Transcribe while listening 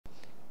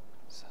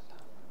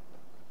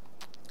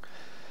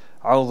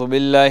أعوذ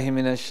بالله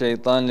من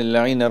الشيطان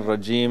اللعين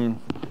الرجيم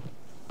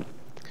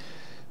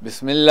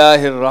بسم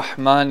الله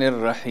الرحمن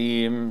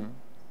الرحيم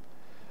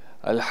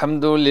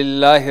الحمد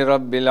لله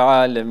رب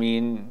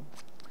العالمين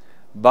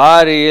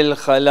بارئ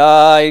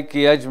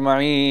الخلائق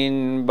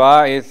أجمعين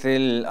باعث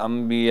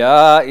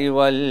الأنبياء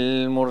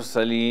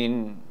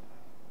والمرسلين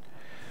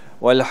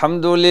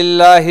والحمد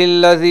لله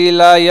الذي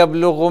لا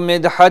يبلغ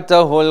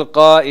مدحته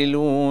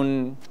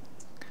القائلون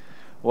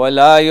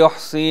ولا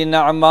يحصي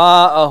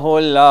نعماءه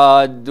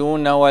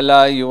العادون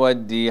ولا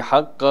يودي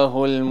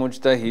حقه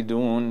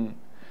المجتهدون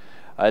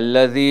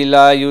الذي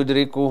لا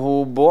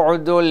يدركه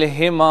بعد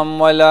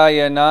الهمم ولا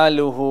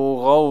يناله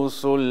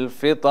غوص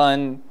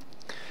الفطن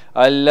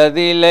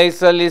الذي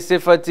ليس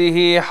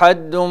لصفته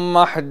حد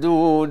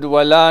محدود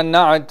ولا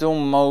نعت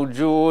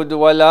موجود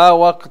ولا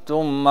وقت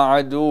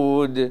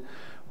معدود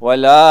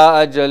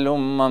ولا أجل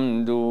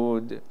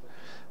ممدود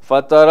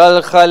فطر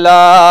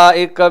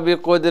الخلائق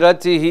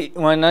بقدرته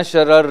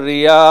ونشر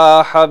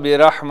الرياح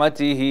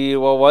برحمته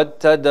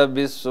ووتد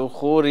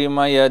بالصخور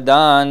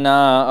ميدان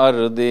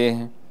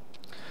أرضه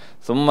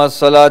ثم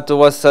الصلاة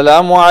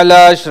والسلام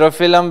على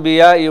أشرف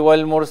الأنبياء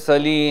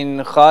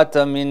والمرسلين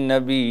خاتم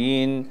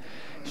النبيين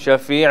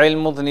شفيع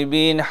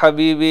المذنبين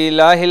حبيب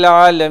إله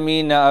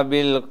العالمين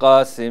أبي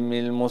القاسم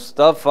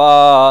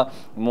المصطفى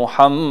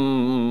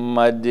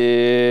محمد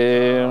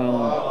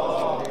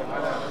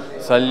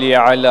صل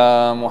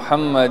على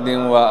محمد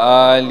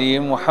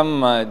وآل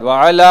محمد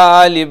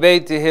وعلى آل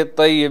بيته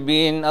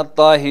الطيبين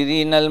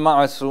الطاهرين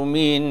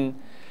المعصومين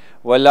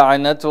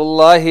ولعنة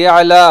الله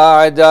على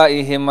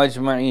أعدائهم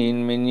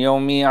أجمعين من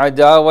يوم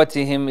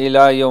عداوتهم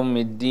إلى يوم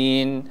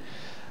الدين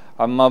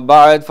أما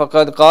بعد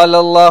فقد قال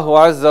الله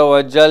عز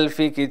وجل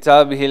في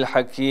كتابه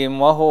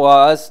الحكيم وهو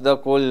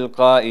أصدق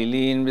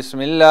القائلين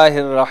بسم الله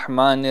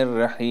الرحمن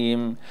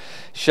الرحيم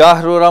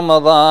شهر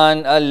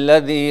رمضان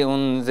الذي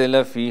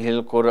أنزل فيه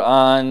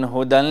القرآن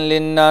هدى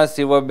للناس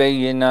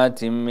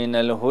وبينات من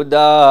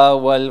الهدى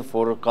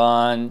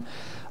والفرقان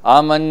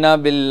آمنا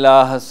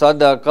بالله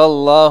صدق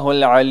الله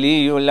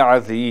العلي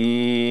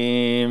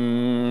العظيم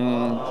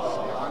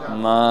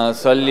ما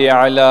صلي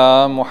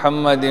على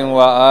محمد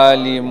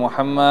وآل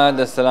محمد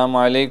السلام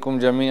عليكم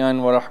جميعا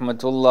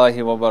ورحمة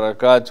الله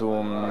وبركاته.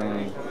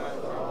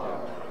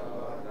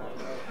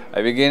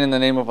 I begin in the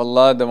name of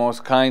Allah, the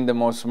most kind, the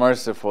most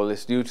merciful.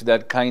 It's due to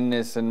that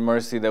kindness and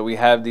mercy that we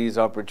have these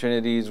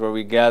opportunities where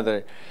we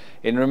gather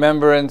in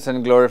remembrance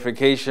and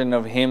glorification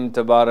of Him,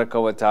 Tabaraka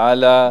wa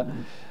Ta'ala.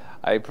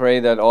 I pray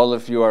that all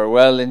of you are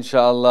well,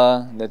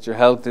 inshallah, that your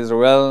health is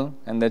well,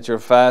 and that your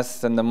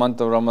fast and the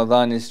month of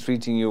Ramadan is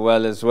treating you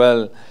well as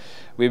well.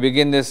 We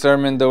begin this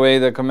sermon the way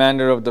the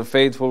Commander of the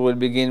Faithful would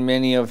begin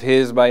many of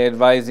his by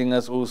advising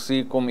us,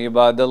 Usikum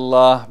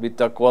ibadallah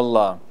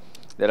bitaqwallah,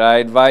 that I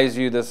advise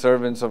you, the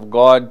servants of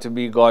God, to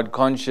be God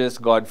conscious,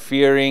 God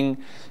fearing,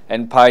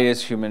 and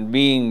pious human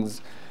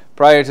beings.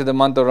 Prior to the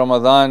month of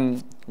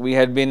Ramadan, we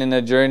had been in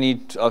a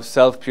journey of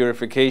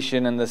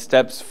self-purification and the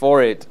steps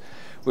for it.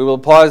 We will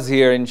pause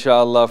here,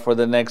 inshallah, for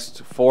the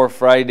next 4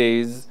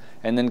 Fridays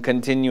and then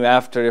continue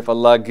after if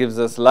Allah gives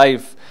us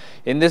life.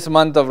 In this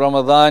month of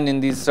Ramadan,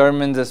 in these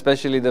sermons,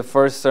 especially the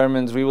first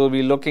sermons, we will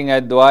be looking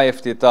at dua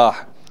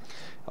iftitah.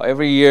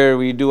 Every year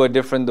we do a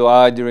different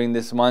dua during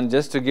this month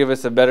just to give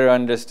us a better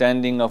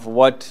understanding of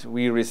what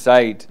we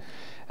recite.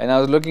 And I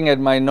was looking at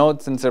my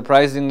notes, and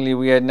surprisingly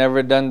we had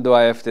never done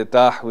dua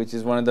iftitah, which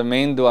is one of the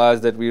main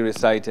duas that we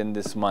recite in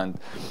this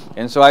month.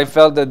 And so I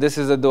felt that this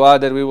is a dua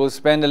that we will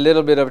spend a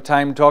little bit of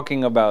time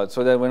talking about,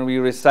 so that when we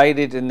recite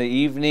it in the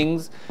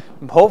evenings,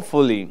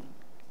 hopefully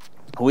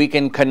we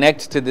can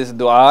connect to this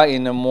dua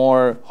in a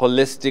more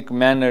holistic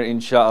manner,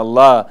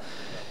 inshaAllah.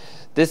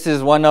 This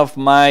is one of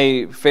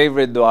my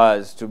favorite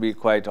du'as, to be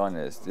quite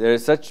honest. There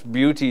is such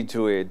beauty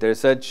to it. There's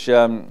such,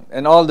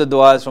 and all the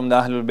du'as from the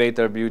Ahlul Bayt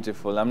are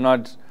beautiful. I'm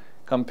not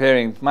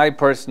comparing. My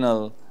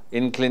personal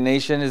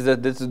inclination is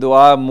that this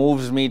du'a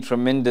moves me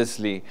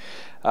tremendously.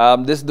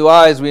 This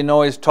du'a, as we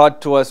know, is taught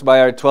to us by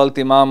our 12th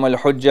Imam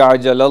Al-Hujja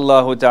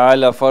Ajalallahu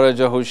Ta'ala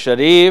Farajahu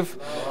Sharif.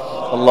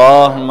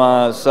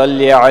 Allahumma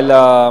salli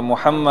ala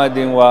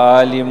Muhammadin wa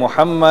ali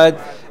Muhammad.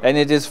 And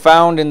it is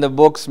found in the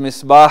books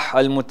Misbah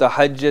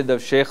al-Mutahajjid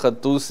of Sheikh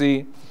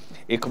al-Tusi,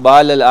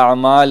 Iqbal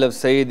al-A'mal of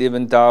Sayyid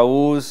ibn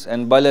Ta'awuz,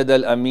 and Balad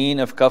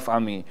al-Amin of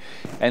Kaf'ami.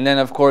 And then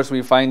of course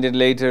we find it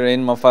later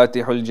in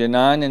Mafatihul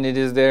Jinan, and it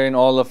is there in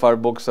all of our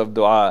books of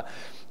dua.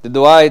 The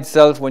dua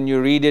itself, when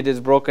you read it, is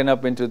broken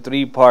up into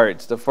 3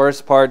 parts. The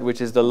first part, which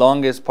is the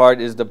longest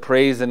part, is the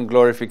praise and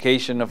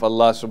glorification of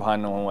Allah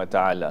subhanahu wa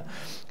ta'ala.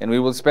 And we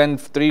will spend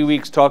 3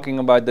 weeks talking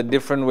about the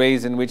different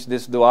ways in which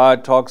this dua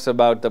talks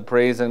about the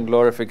praise and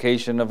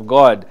glorification of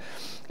God.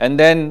 And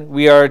then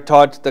we are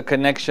taught the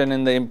connection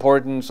and the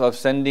importance of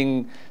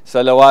sending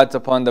salawat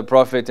upon the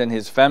Prophet and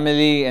his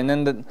family. And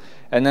then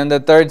the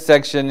third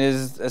section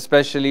is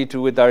especially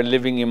with our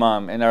living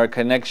Imam and our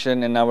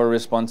connection and our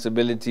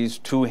responsibilities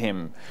to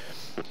him.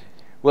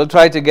 We'll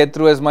try to get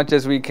through as much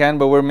as we can,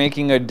 but we're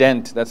making a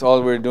dent. That's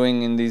all we're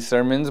doing in these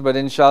sermons. But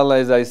inshallah,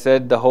 as I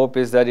said, the hope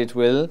is that it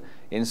will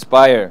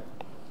inspire.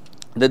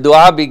 The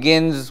dua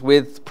begins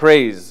with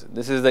praise.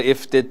 This is the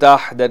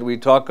iftitah that we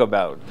talk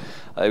about.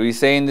 We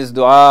say in this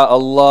dua,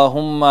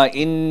 Allahumma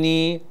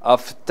inni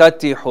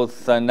aftatihu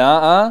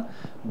thana'a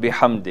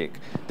bihamdik.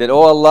 That,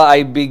 oh Allah,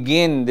 I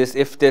begin, this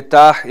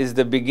iftitah is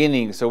the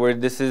beginning. So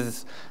this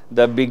is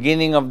the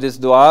beginning of this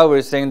dua.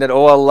 We're saying that,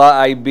 oh Allah,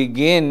 I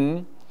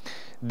begin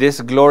this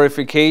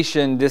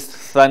glorification, this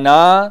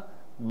thana,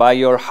 by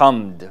your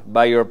hamd,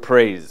 by your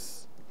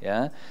praise.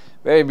 Yeah,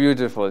 very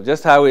beautiful,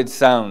 just how it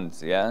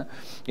sounds. Yeah,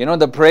 you know,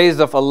 the praise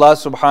of Allah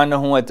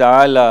subhanahu wa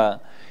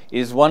ta'ala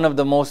is one of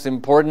the most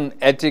important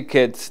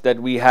etiquettes that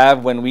we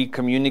have when we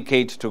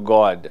communicate to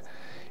God.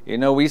 You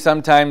know, we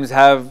sometimes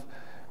have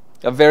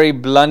a very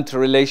blunt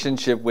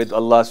relationship with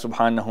Allah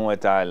subhanahu wa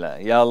ta'ala.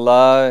 Ya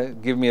Allah,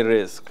 give me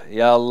rizq.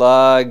 Ya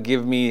Allah,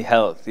 give me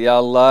health. Ya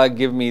Allah,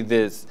 give me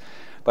this.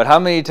 But how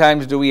many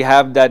times do we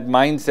have that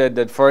mindset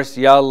that first,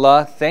 Ya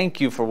Allah, thank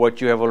you for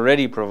what you have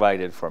already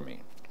provided for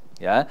me.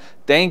 Yeah,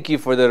 thank you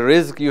for the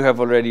rizq you have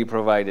already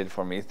provided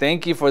for me.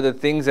 Thank you for the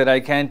things that I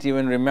can't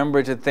even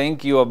remember to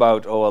thank you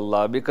about, oh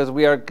Allah, because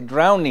we are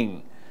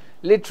drowning,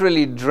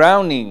 literally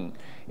drowning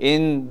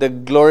in the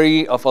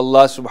glory of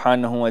Allah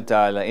subhanahu wa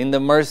ta'ala, in the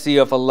mercy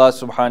of Allah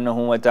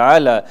subhanahu wa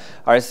ta'ala.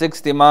 Our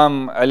sixth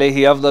Imam,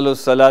 alayhi afdalus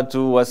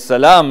salatu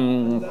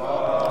wassalam,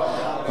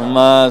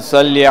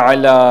 salli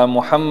ala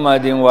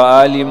Muhammadin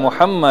wa ali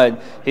Muhammad.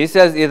 He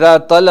says,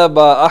 إِذَا طَلَبَ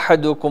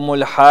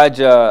أَحَدُكُمُ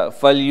الْحَاجَةَ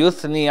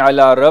فَلْيُثْنِي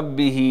عَلَى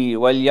رَبِّهِ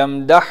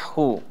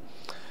وَلْيَمْدَحْهُ.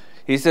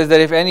 He says that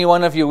if any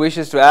one of you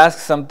wishes to ask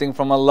something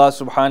from Allah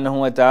subhanahu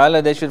wa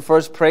ta'ala, they should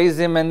first praise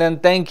Him and then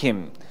thank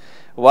Him.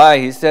 Why?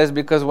 He says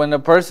because when a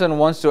person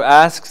wants to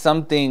ask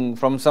something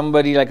from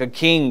somebody like a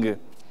king,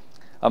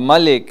 a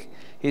malik,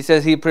 he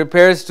says he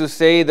prepares to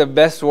say the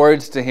best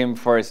words to him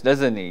first,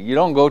 doesn't he? You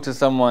don't go to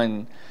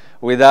someone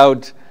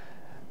without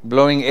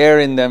blowing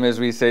air in them, as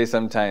we say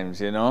sometimes,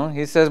 you know.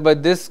 He says,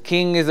 but this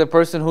king is a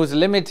person who's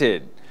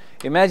limited.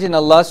 Imagine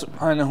Allah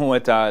subhanahu wa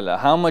ta'ala,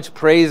 how much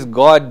praise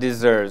God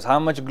deserves, how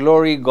much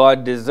glory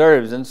God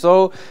deserves. And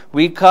so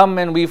we come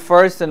and we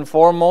first and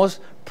foremost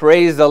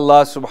praise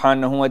Allah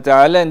subhanahu wa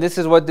ta'ala. And this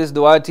is what this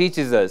dua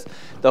teaches us.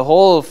 The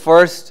whole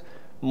first,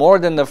 more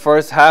than the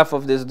first half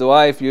of this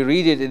dua, if you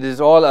read it, it is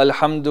all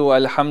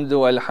alhamdu,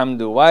 alhamdu,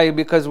 alhamdu. Why?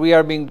 Because we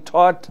are being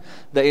taught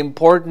the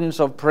importance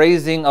of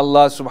praising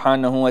Allah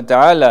subhanahu wa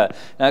ta'ala.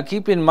 Now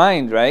keep in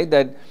mind, right,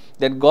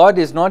 that God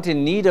is not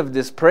in need of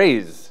this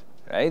praise.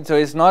 Right? So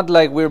it's not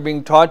like we're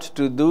being taught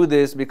to do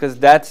this because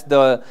that's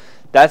the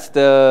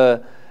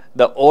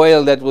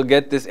oil that will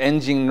get this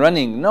engine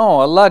running.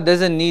 No, Allah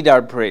doesn't need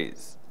our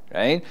praise.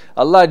 Right?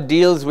 Allah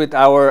deals with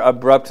our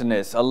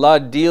abruptness. Allah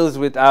deals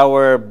with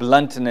our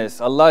bluntness.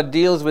 Allah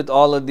deals with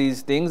all of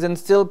these things and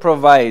still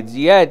provides.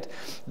 Yet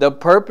the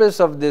purpose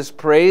of this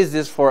praise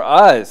is for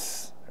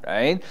us.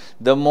 Right?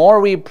 The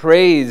more we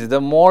praise, the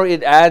more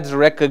it adds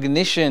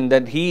recognition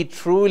that He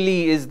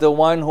truly is the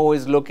one who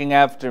is looking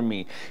after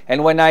me.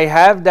 And when I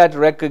have that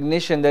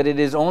recognition that it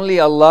is only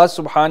Allah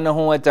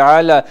subhanahu wa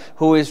ta'ala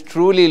who is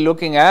truly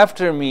looking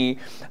after me,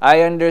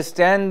 I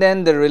understand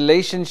then the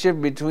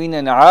relationship between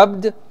an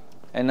abd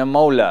and a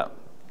mawla.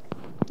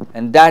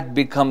 And that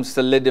becomes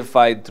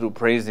solidified through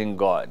praising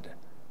God.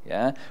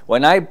 Yeah?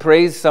 When I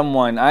praise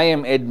someone, I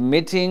am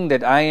admitting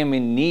that I am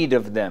in need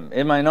of them.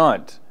 Am I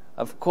not?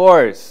 Of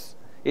course,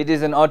 it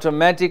is an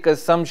automatic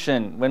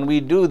assumption when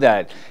we do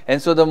that.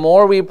 And so the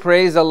more we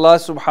praise Allah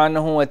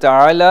subhanahu wa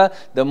ta'ala,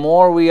 the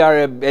more we are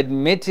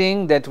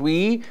admitting that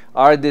we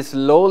are this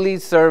lowly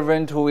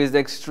servant who is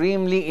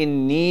extremely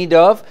in need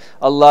of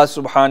Allah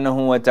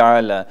subhanahu wa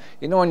ta'ala.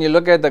 You know, when you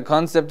look at the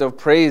concept of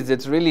praise,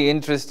 it's really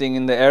interesting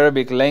in the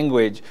Arabic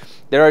language.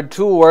 There are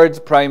two words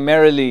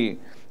primarily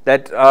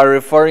that are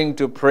referring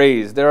to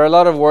praise. There are a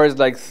lot of words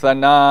like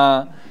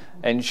thana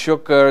and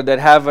shukr that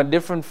have a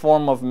different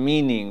form of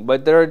meaning.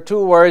 But there are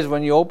two words,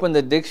 when you open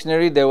the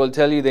dictionary, they will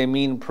tell you they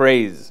mean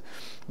praise.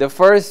 The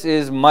first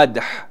is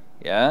madh,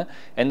 yeah,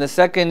 and the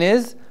second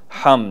is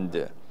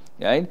hamd.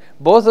 Right?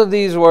 Both of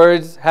these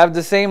words have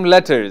the same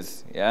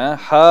letters, yeah,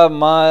 ha,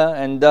 ma,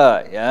 and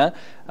da, yeah.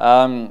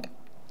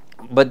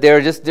 But they're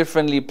just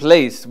differently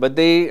placed. But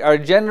they are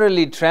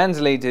generally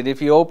translated.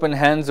 If you open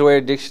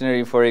Hansware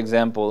Dictionary, for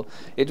example,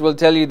 it will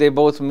tell you they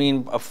both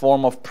mean a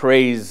form of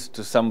praise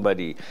to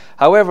somebody.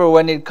 However,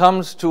 when it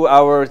comes to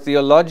our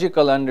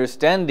theological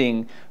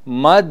understanding,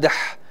 madh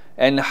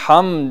and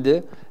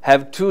hamd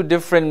have two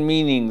different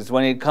meanings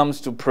when it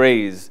comes to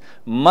praise.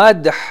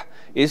 Madh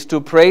is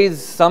to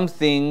praise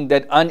something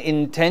that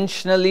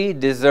unintentionally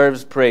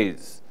deserves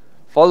praise.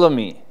 Follow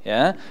me,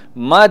 yeah?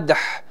 Madh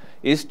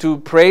is to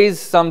praise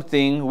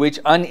something which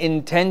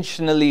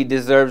unintentionally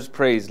deserves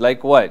praise.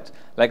 Like what?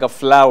 Like a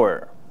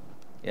flower.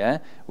 Yeah?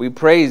 We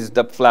praise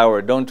the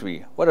flower, don't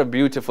we? What a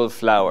beautiful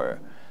flower.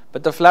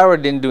 But the flower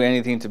didn't do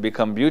anything to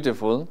become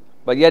beautiful,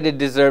 but yet it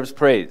deserves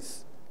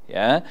praise.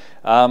 Yeah?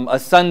 A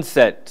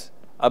sunset,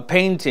 a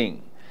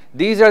painting.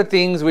 These are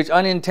things which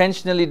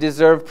unintentionally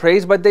deserve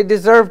praise, but they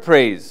deserve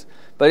praise.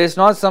 But it's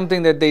not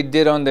something that they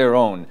did on their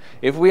own.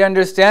 If we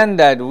understand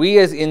that, we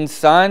as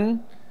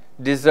insan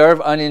deserve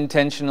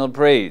unintentional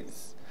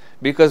praise.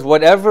 Because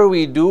whatever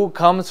we do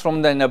comes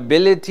from an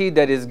ability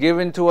that is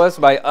given to us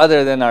by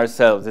other than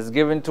ourselves. It's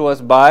given to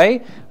us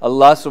by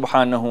Allah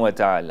subhanahu wa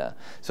ta'ala.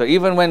 So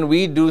even when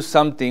we do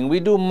something, we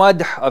do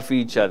madh of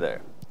each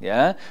other.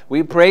 Yeah,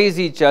 we praise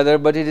each other,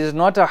 but it is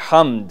not a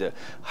hamd.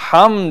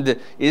 Hamd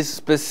is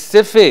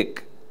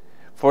specific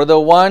for the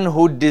one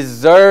who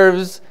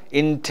deserves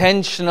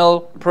intentional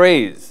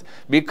praise,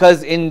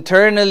 because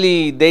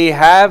internally they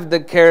have the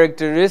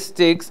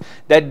characteristics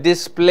that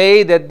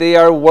display that they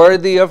are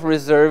worthy of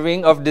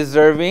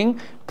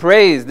deserving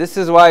praise. This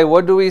is why,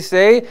 what do we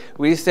say?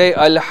 We say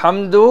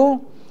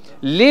Alhamdu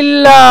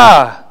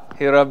Lillahi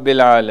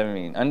Rabbil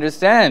Alameen.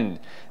 Understand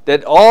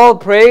that all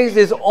praise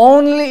is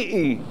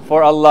only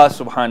for Allah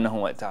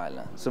subhanahu wa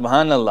ta'ala.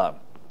 Subhanallah.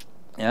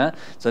 Yeah.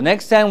 So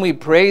next time we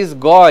praise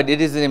God,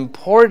 it is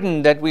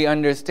important that we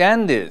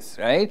understand this,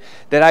 right?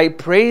 That I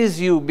praise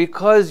you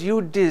because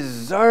you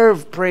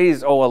deserve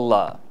praise, O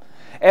Allah.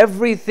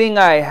 Everything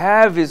I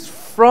have is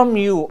from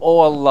you, O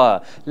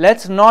Allah.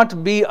 Let's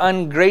not be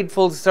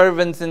ungrateful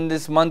servants in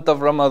this month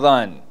of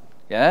Ramadan.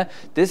 Yeah,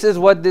 this is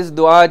what this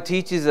dua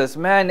teaches us.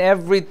 Man,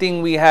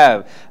 everything we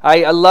have.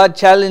 Allah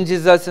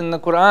challenges us in the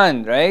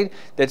Quran, right?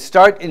 That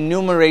start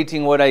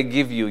enumerating what I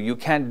give you. You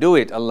can't do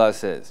it, Allah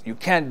says. You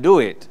can't do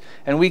it.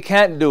 And we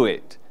can't do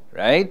it,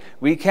 right?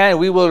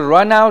 We will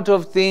run out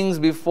of things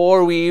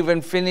before we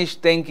even finish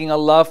thanking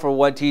Allah for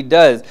what He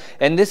does.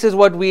 And this is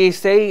what we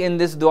say in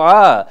this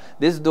dua.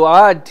 This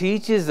dua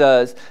teaches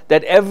us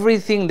that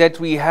everything that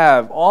we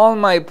have, all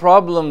my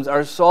problems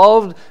are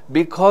solved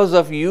because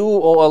of you,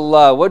 O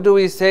Allah. What do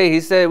we say?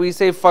 We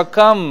say,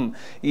 Fakam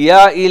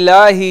ya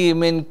ilahi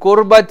min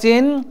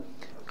kurbatin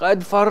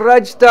qad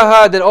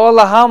farrajtaha, that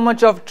Allah, how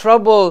much of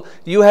trouble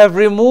you have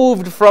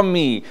removed from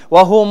me.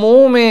 Wa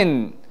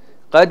humumin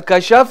qad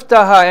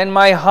kashaftaha, and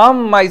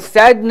my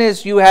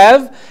sadness you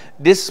have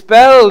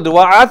dispelled.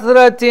 Wa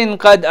athratin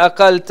qad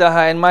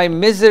aqaltaha, and my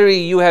misery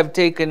you have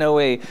taken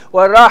away.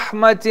 Wa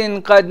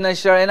rahmatin qad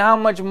nashar, and how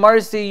much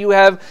mercy you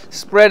have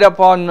spread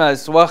upon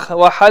us. Wa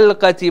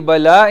halqati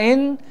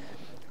bala'in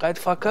qad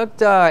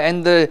fakakta,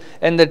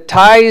 and the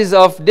ties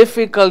of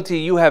difficulty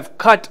you have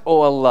cut,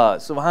 O Allah.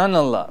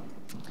 Subhanallah.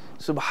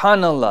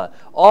 Subhanallah.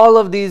 All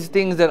of these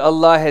things that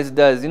Allah has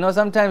does,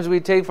 sometimes we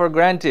take for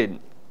granted.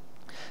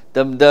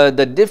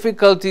 The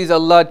difficulties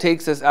Allah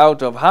takes us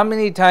out of. How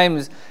many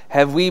times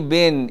have we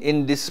been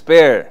in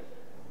despair?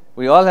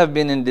 We all have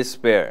been in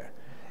despair.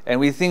 And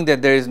we think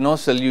that there is no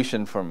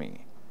solution for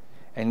me.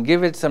 And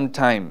give it some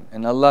time,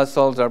 and Allah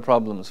solves our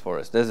problems for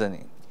us, doesn't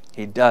He?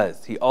 He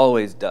does. He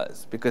always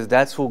does. Because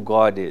that's who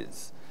God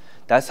is.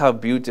 That's how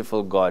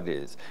beautiful God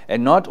is.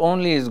 And not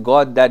only is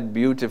God that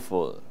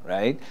beautiful,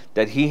 right,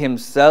 that He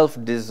Himself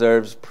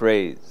deserves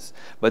praise,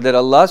 but that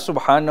Allah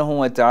subhanahu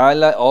wa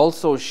ta'ala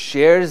also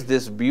shares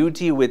this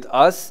beauty with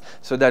us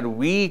so that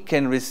we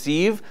can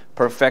receive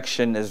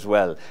perfection as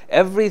well.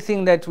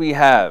 Everything that we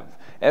have,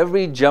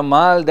 every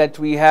jamal that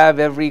we have,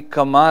 every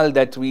kamal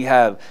that we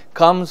have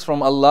comes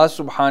from Allah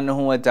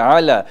subhanahu wa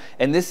ta'ala.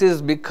 And this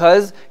is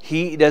because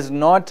He does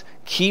not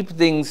keep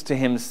things to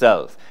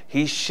Himself.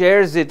 He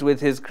shares it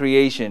with His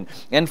creation.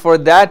 And for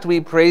that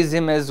we praise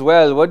Him as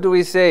well. What do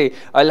we say?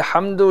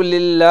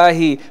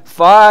 Alhamdulillahi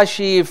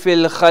fashi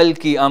fil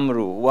khalki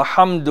amru wa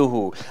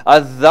hamduhu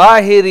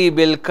al-zahiri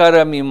bil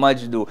karami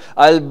majdu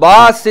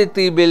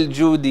al-basiti bil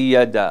judi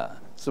yada.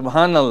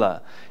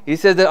 Subhanallah. He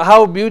says that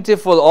how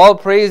beautiful, all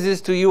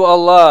praises to you,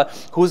 Allah,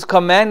 whose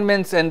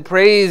commandments and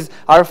praise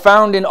are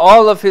found in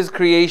all of His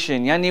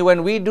creation. Yani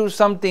when we do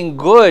something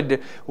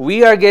good,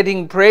 we are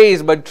getting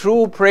praise, but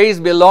true praise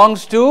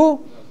belongs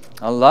to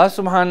Allah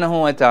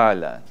subhanahu wa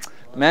ta'ala.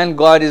 Man,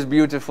 God is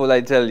beautiful,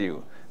 I tell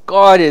you.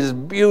 God is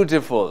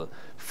beautiful.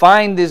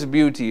 Find this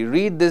beauty,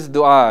 read this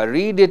dua,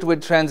 read it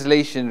with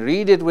translation,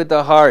 read it with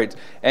the heart,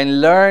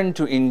 and learn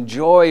to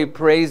enjoy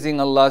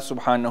praising Allah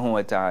subhanahu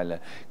wa ta'ala.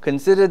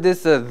 Consider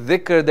this a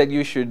dhikr that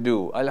you should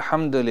do.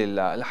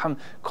 Alhamdulillah,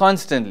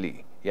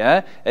 constantly.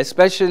 Yeah,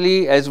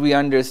 especially as we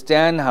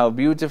understand how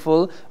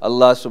beautiful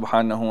Allah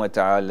subhanahu wa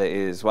ta'ala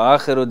is. Wa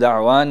akhiru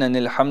da'wana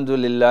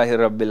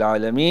alhamdulillahi rabbil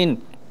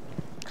alameen.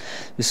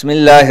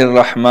 Bismillahir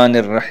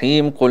Rahmanir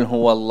Rahim. Qul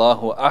huwa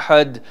Allahu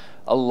ahad,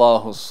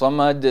 Allahu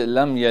samad,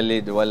 lam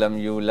yalid wa lam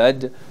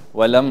yulad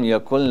wa lam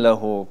yakul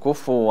lahu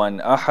kufuwan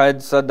ahad.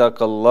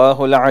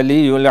 Sadaqallahu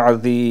al-aliyyul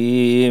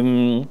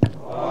azim.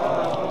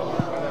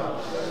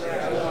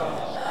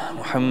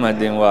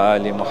 Muhammadin wa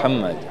ali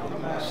Muhammad.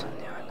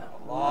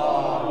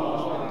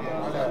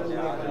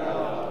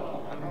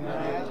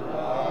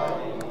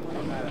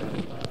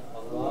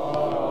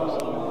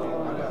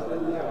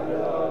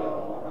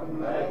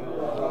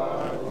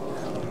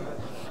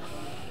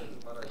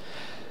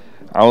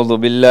 أعوذ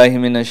بالله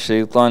من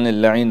الشيطان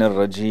اللعين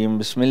الرجيم.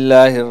 بسم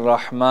الله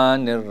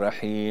الرحمن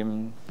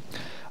الرحيم.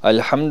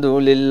 الحمد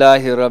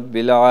لله رب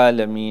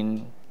العالمين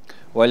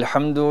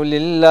والحمد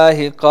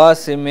لله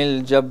قاسم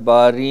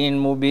الجبارين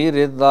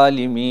مبير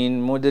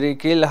الظالمين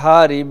مدرك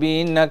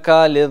الهاربين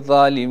نكال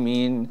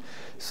الظالمين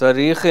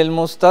صريخ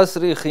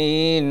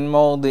المستصرخين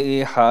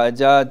موضع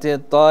حاجات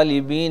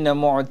الطالبين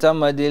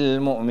معتمد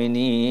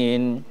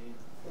المؤمنين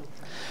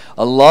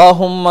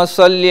اللهم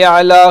صل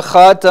على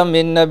خاتم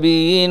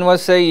النبيين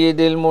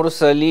وسيد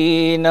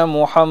المرسلين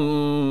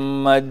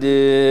محمد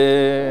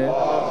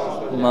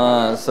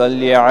ما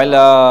صل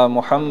على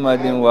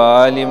محمد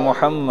وآل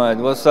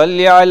محمد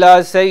وصل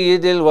على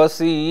سيد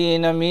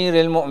الوصيين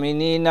أمير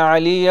المؤمنين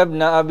علي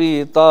بن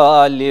أبي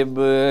طالب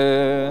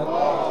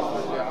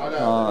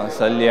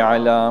صل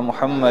على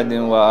محمد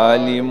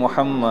وآل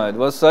محمد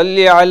وصل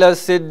على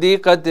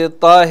الصديقة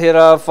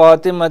الطاهرة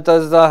فاطمة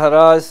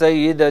الزهراء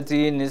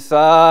سيدة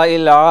نساء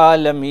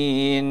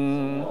العالمين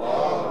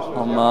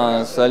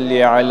اللهم صل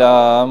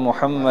على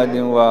محمد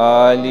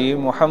وآل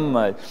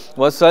محمد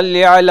وصل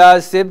على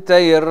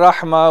سبتي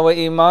الرحمة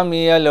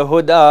وإمامي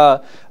الهدى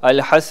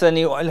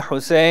الحسن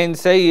والحسين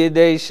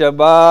سيدي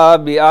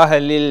شباب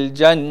أهل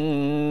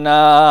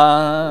الجنة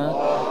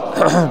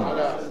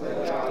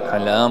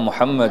على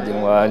محمد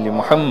وآل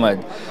محمد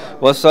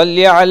وصل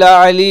على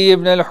علي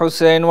بن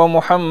الحسين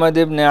ومحمد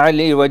بن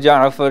علي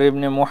وجعفر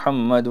بن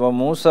محمد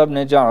وموسى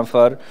بن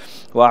جعفر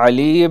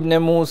وعلي بن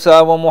موسى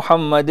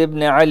ومحمد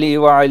بن علي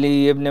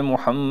وعلي بن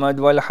محمد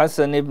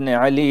والحسن بن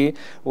علي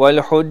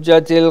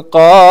والحجة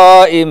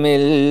القائم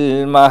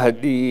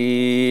المهدي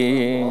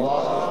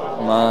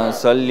ما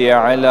صل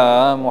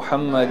على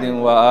محمد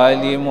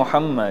وآل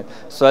محمد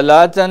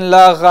صلاة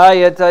لا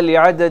غاية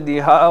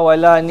لعددها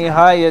ولا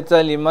نهاية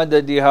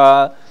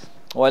لمددها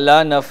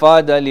ولا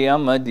نفاد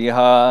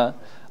لأمدها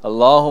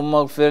اللهم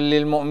اغفر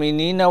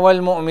للمؤمنين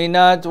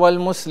والمؤمنات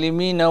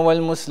والمسلمين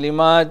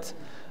والمسلمات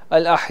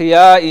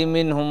الأحياء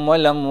منهم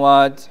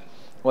والأموات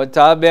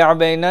وتابع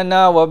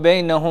بيننا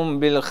وبينهم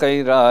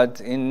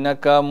بالخيرات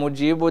إنك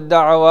مجيب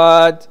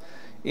الدعوات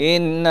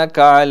إنك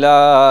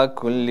على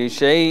كل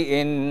شيء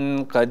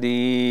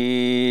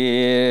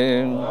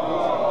قدير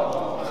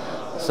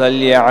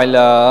صل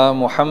على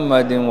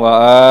محمد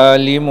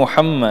وآل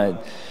محمد.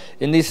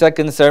 In these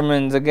second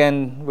sermons,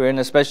 again, we're in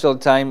a special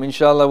time.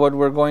 Inshallah, what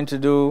we're going to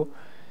do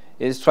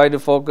is try to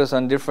focus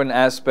on different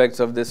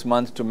aspects of this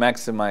month to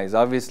maximize.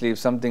 Obviously, if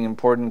something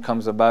important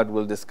comes about,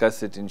 we'll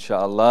discuss it,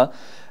 inshallah.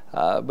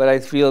 But I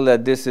feel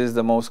that this is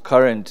the most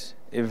current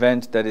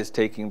event that is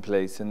taking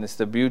place, and it's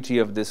the beauty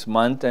of this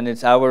month, and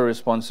it's our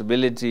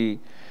responsibility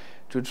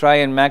to try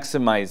and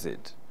maximize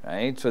it,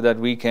 right, so that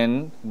we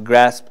can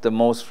grasp the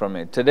most from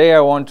it. Today I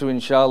want to,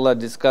 inshallah,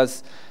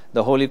 discuss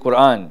the Holy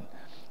Quran.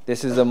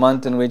 This is the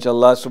month in which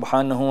Allah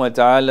subhanahu wa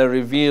ta'ala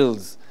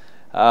revealed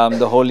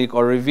the Holy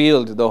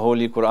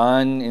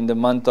Quran in the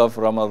month of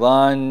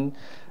Ramadhan,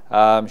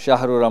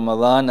 Shahru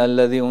Ramadhan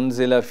alladhi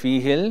unzila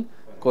fihi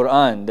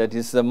al-Quran. That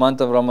is the month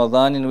of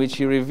Ramadhan in which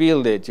He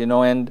revealed it,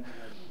 and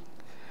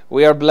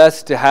we are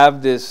blessed to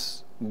have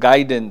this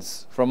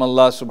guidance from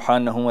Allah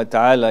subhanahu wa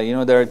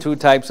ta'ala. There are two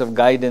types of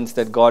guidance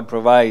that God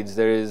provides.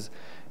 There is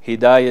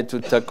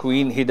hidayatul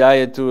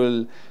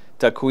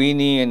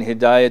takwini and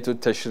hidayatul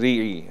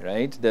tashri'i,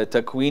 right? The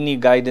takwini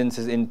guidance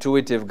is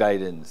intuitive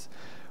guidance,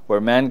 where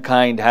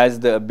mankind has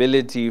the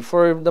ability,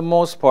 for the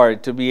most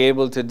part, to be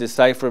able to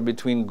decipher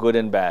between good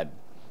and bad,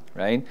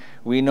 right?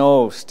 We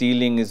know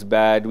stealing is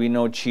bad, we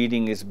know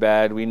cheating is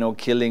bad, we know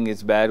killing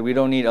is bad. We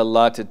don't need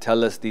Allah to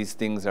tell us these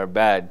things are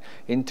bad.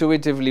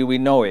 Intuitively we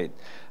know it.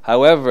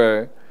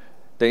 However,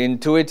 the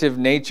intuitive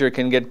nature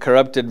can get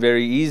corrupted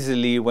very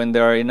easily when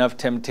there are enough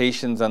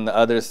temptations on the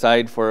other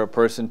side for a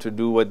person to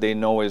do what they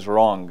know is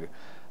wrong.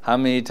 How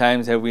many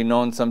times have we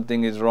known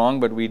something is wrong,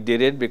 but we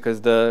did it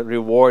because the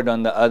reward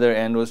on the other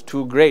end was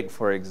too great,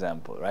 for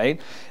example,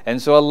 right?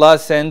 And so Allah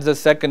sends a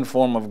second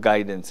form of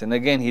guidance. And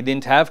again, He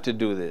didn't have to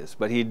do this,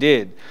 but He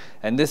did.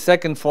 And this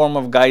second form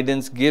of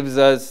guidance gives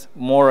us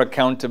more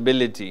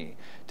accountability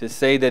to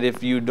say that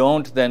if you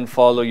don't then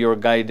follow your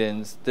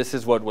guidance, this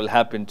is what will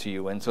happen to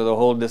you. And so the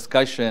whole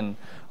discussion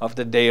of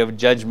the Day of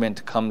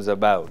Judgment comes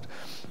about.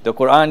 The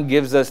Quran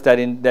gives us that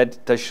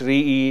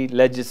tashri'i,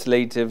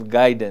 legislative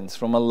guidance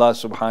from Allah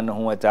subhanahu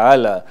wa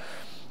ta'ala.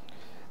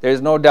 There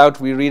is no doubt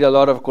we read a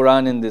lot of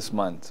Quran in this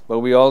month, but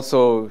we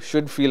also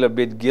should feel a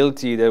bit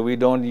guilty that we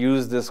don't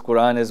use this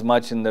Quran as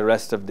much in the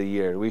rest of the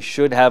year. We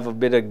should have a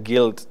bit of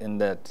guilt in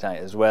that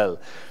time as well.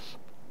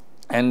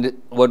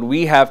 And what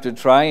we have to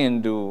try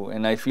and do,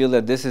 and I feel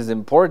that this is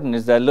important,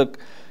 is that, look,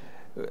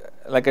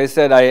 like I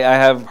said, I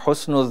have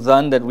husnul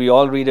dhan that we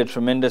all read a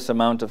tremendous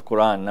amount of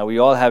Quran. Now we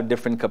all have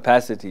different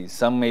capacities.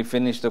 Some may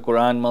finish the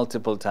Quran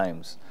multiple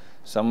times.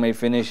 Some may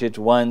finish it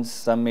once.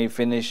 Some may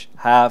finish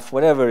half,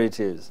 whatever it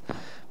is.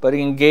 But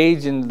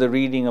engage in the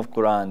reading of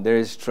Quran. There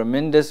is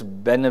tremendous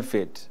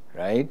benefit,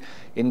 right?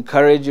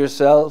 Encourage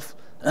yourself,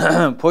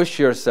 push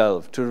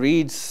yourself to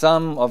read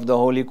some of the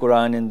Holy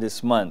Quran in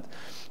this month.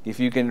 If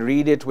you can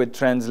read it with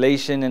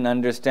translation and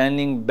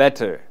understanding,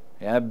 better.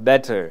 Yeah,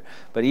 better.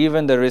 But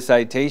even the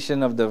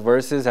recitation of the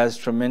verses has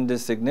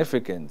tremendous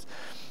significance.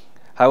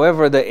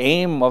 However, the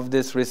aim of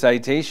this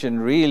recitation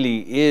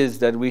really is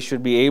that we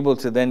should be able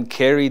to then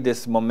carry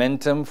this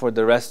momentum for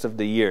the rest of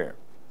the year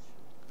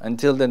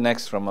until the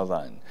next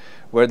Ramadan,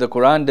 where the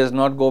Quran does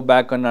not go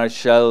back on our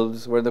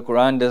shelves, where the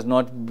Quran does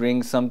not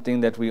bring something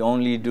that we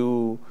only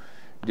do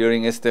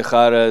during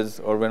istikharas,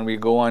 or when we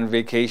go on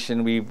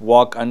vacation we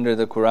walk under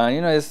the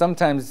Quran.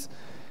 Sometimes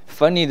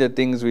funny the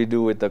things we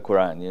do with the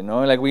Quran, you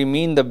know, like we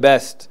mean the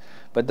best,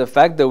 but the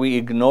fact that we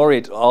ignore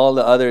it all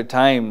the other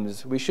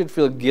times, we should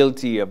feel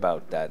guilty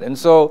about that. And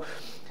so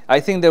I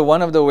think that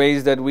one of the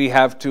ways that we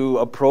have to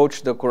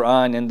approach the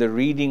Quran and the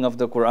reading of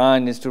the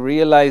Quran is to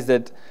realize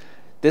that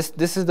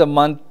this is the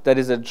month that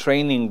is a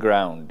training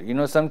ground. You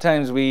know,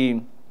 sometimes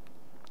we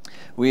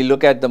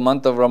look at the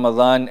month of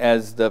Ramadan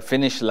as the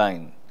finish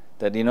line,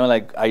 that, you know,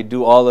 like I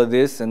do all of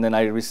this and then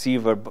I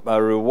receive a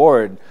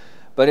reward.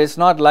 But it's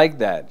not like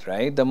that,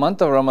 right? The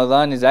month of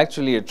Ramadan is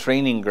actually a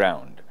training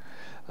ground.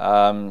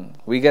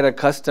 We get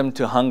accustomed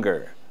to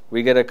hunger.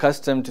 We get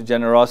accustomed to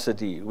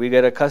generosity. We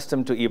get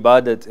accustomed to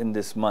ibadat in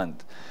this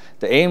month.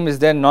 The aim is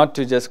then not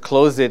to just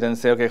close it and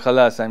say, okay,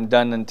 khalas, I'm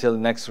done until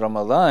next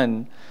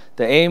Ramadan.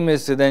 The aim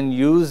is to then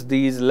use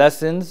these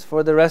lessons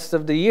for the rest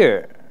of the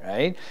year,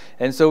 right?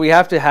 And so we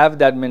have to have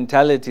that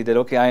mentality that,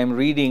 okay, I am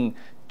reading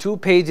 2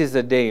 pages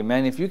a day.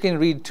 Man, if you can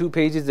read 2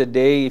 pages a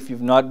day, if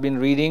you've not been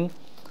reading,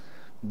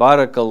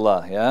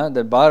 barakallah, yeah,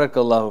 that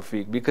barakallahu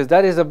feek, because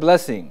that is a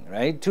blessing,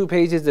 right? 2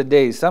 pages a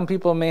day. Some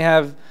people may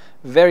have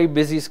very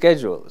busy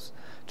schedules.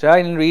 Try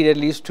and read at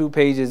least 2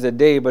 pages a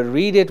day, but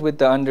read it with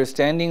the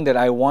understanding that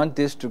I want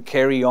this to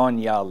carry on,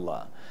 Ya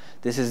Allah.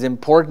 This is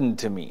important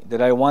to me,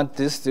 that I want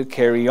this to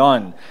carry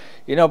on.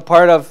 You know,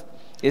 part of,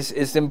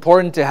 it's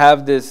important to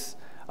have this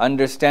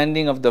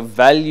understanding of the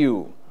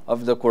value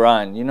of the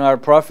Quran. You know, our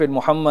Prophet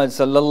Muhammad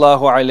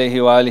sallallahu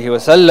alayhi wa alihi wa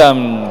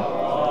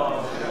sallam,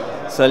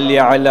 Salli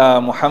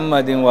ala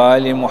Muhammadin wa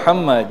ali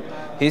Muhammad,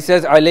 he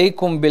says,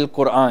 alaykum bil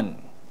Quran.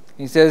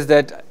 He says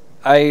that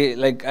I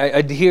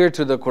adhere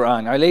to the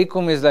Quran.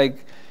 Alaykum is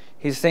like,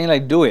 he's saying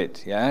like, do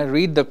it, yeah,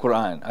 read the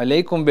Quran.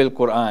 Alaykum bil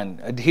Quran,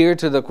 adhere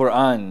to the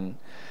Quran.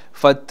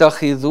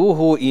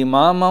 فَاتَّخِذُوهُ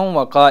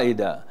إِمَامًا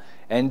وَقَائِدًا,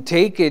 and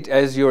take it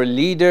as your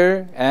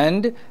leader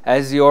and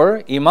as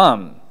your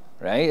imam,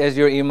 right? As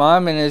your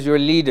imam and as your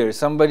leader,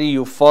 somebody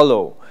you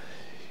follow.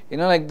 You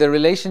know, like the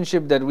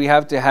relationship that we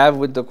have to have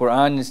with the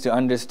Quran is to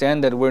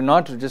understand that we're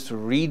not just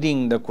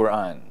reading the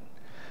Quran,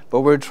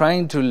 but we're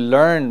trying to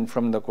learn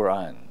from the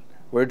Quran.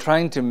 We're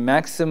trying to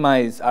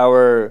maximize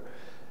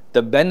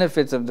the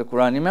benefits of the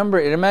Quran.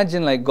 Remember,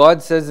 imagine like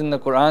God says in the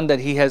Quran that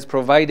He has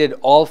provided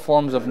all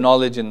forms of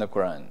knowledge in the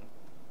Quran.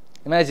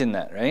 Imagine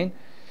that, right?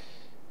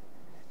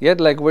 Yet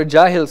like we're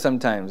jahil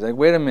sometimes. Like,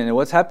 wait a minute,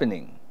 what's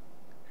happening?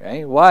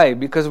 Right? Why?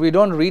 Because we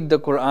don't read the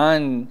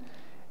Quran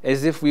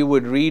as if we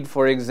would read,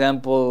 for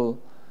example,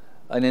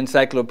 an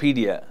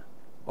encyclopedia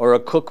or a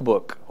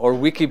cookbook or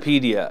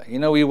Wikipedia. You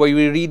know, we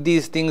read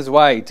these things,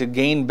 why? To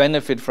gain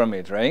benefit from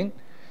it, right?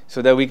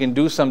 So that we can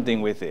do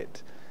something with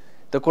it.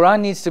 The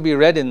Quran needs to be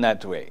read in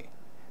that way.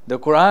 The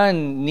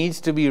Quran needs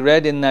to be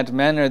read in that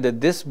manner that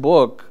this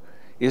book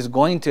is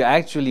going to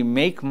actually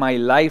make my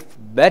life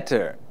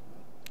better,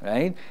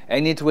 right?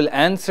 And it will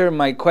answer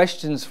my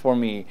questions for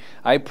me.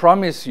 I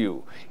promise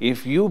you,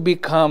 if you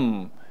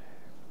become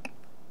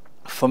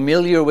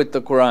familiar with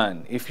the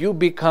Quran, if you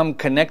become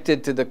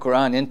connected to the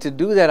Quran, and to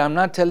do that, I'm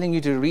not telling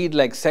you to read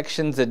like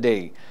sections a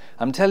day.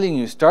 I'm telling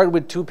you, start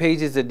with 2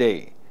 pages a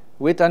day,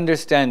 with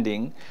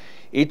understanding.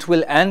 It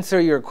will answer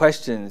your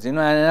questions. You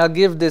know, and I'll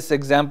give this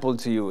example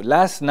to you.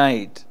 Last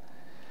night,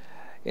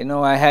 you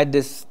know, I had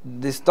these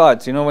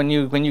thoughts. You know, when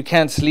you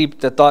can't sleep,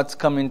 the thoughts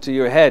come into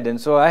your head,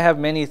 and so I have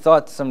many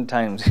thoughts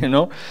sometimes. You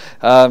know,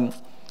 and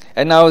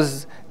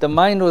the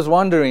mind was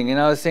wandering, and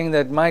I was saying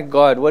that, my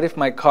God, what if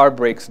my car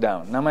breaks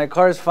down? Now my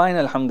car is fine,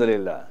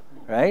 alhamdulillah,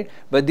 right?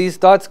 But these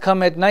thoughts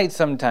come at night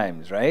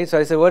sometimes, right? So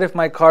I said, what if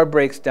my car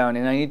breaks down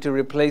and I need to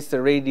replace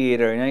the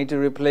radiator and I need to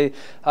replace...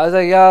 I was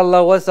like, Ya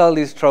Allah, what's all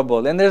this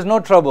trouble? And there's no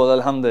trouble,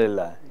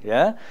 alhamdulillah,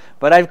 yeah?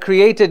 But I've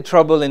created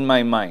trouble in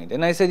my mind.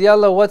 And I said, Ya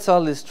Allah, what's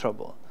all this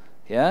trouble?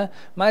 Yeah?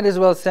 Might as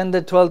well send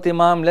the 12th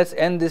Imam, let's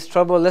end this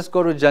trouble, let's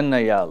go to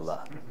Jannah, Ya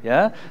Allah.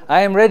 Yeah?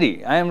 I am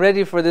ready. I am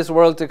ready for this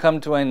world to come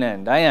to an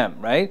end. I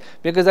am, right?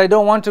 Because I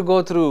don't want to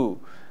go through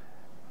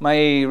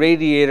my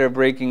radiator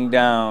breaking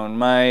down,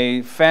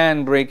 my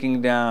fan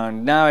breaking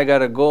down. Now I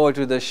gotta go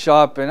to the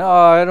shop and,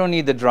 I don't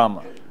need the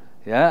drama.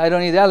 Yeah, I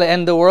don't need that. I'll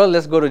end the world,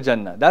 let's go to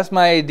Jannah. That's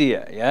my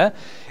idea. Yeah?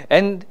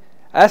 And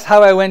that's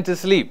how I went to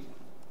sleep.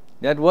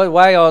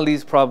 Why all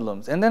these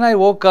problems? And then I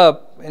woke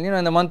up, and you know,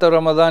 in the month of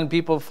Ramadan,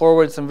 people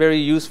forward some very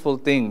useful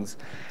things.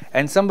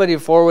 And somebody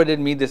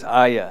forwarded me this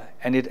ayah,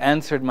 and it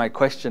answered my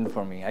question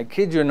for me. I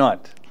kid you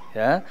not.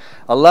 Yeah,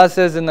 Allah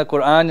says in the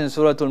Quran in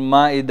Surah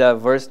Al-Ma'idah,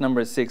 verse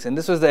number 6, and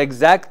this was the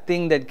exact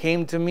thing that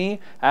came to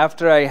me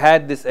after I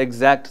had this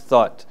exact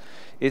thought.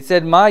 It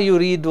said, "Ma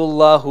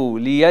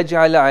yuridullahu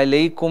liyaj'ala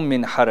alaykum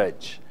min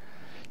haraj."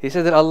 He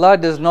said that Allah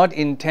does not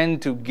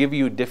intend to give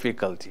you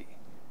difficulty.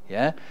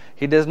 Yeah,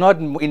 He does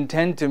not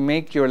intend to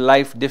make your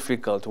life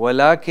difficult.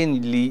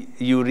 وَلَكِنْ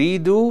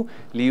يُرِيدُ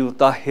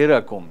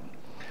لِيُطَهِّرَكُمْ.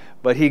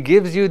 But He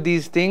gives you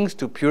these things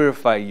to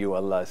purify you,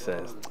 Allah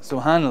says.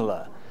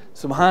 Subhanallah.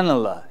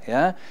 Subhanallah.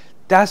 Yeah?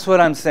 That's what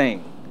I'm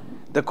saying.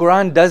 The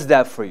Quran does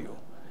that for you.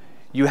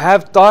 You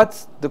have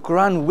thoughts, the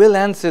Quran will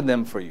answer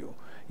them for you.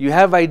 You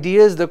have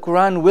ideas, the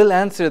Quran will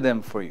answer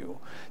them for you.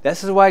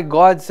 This is why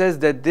God says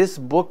that this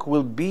book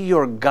will be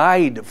your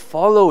guide.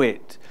 Follow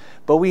it.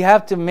 But we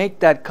have to make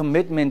that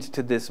commitment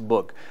to this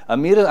book.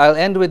 I'll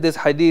end with this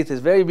hadith,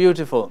 it's very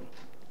beautiful.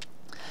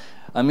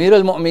 Amir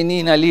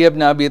al-Mu'mineen Ali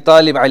ibn Abi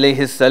Talib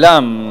alayhi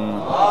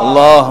salam.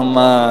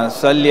 Allahumma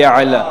salli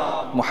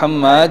ala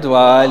Muhammad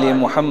wa ali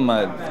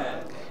Muhammad.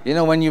 You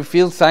know, when you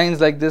feel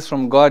signs like this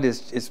from God,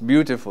 it's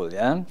beautiful,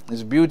 yeah?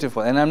 It's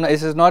beautiful. And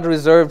this is not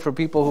reserved for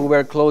people who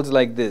wear clothes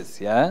like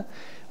this, yeah?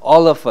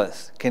 All of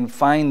us can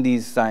find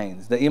these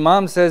signs. The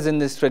Imam says in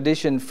this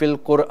tradition, Fil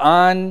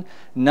Quran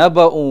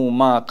naba'u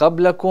ma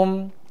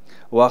qablakum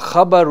wa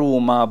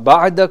khabaru ma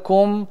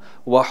ba'dakum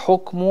wa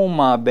hukmu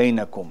ma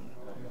bainakum.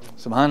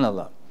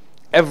 Subhanallah.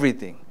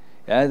 Everything.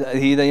 Yeah?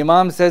 The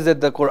Imam says that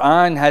the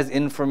Quran has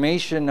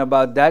information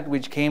about that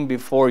which came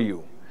before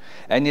you.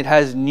 And it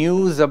has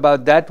news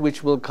about that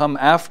which will come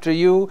after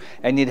you,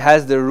 and it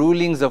has the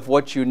rulings of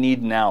what you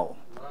need now.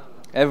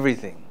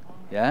 Everything,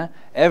 yeah?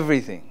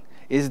 Everything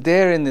is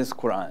there in this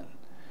Quran.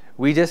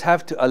 We just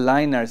have to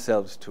align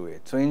ourselves to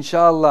it. So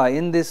inshallah,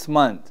 in this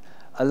month,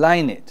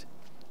 align it.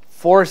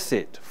 Force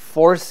it,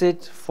 force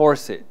it,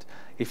 force it.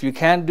 If you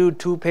can't do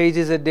 2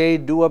 pages a day,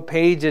 do a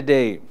page a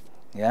day,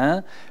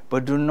 yeah?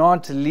 But do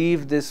not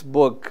leave this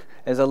book.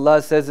 As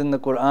Allah says in the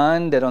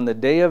Quran, that on the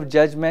day of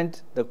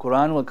judgment, the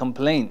Quran will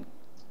complain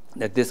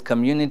that this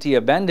community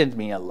abandoned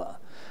me, Allah.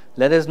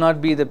 Let us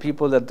not be the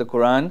people that the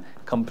Quran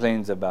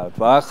complains about.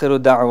 وآخر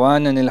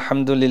دعوانا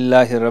الحمد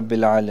لله رب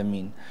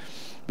العالمين.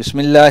 بسم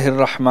الله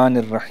الرحمن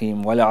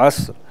الرحيم.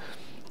 والعصر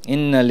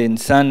إن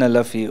الإنسان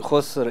لفي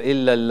خسر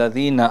إلا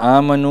الذين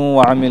آمنوا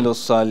وعملوا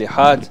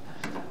الصالحات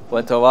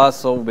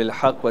وتواصوا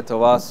بالحق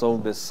وتواصوا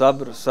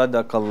بالصبر.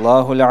 صدق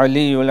الله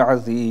العلي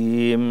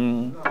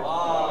العظيم.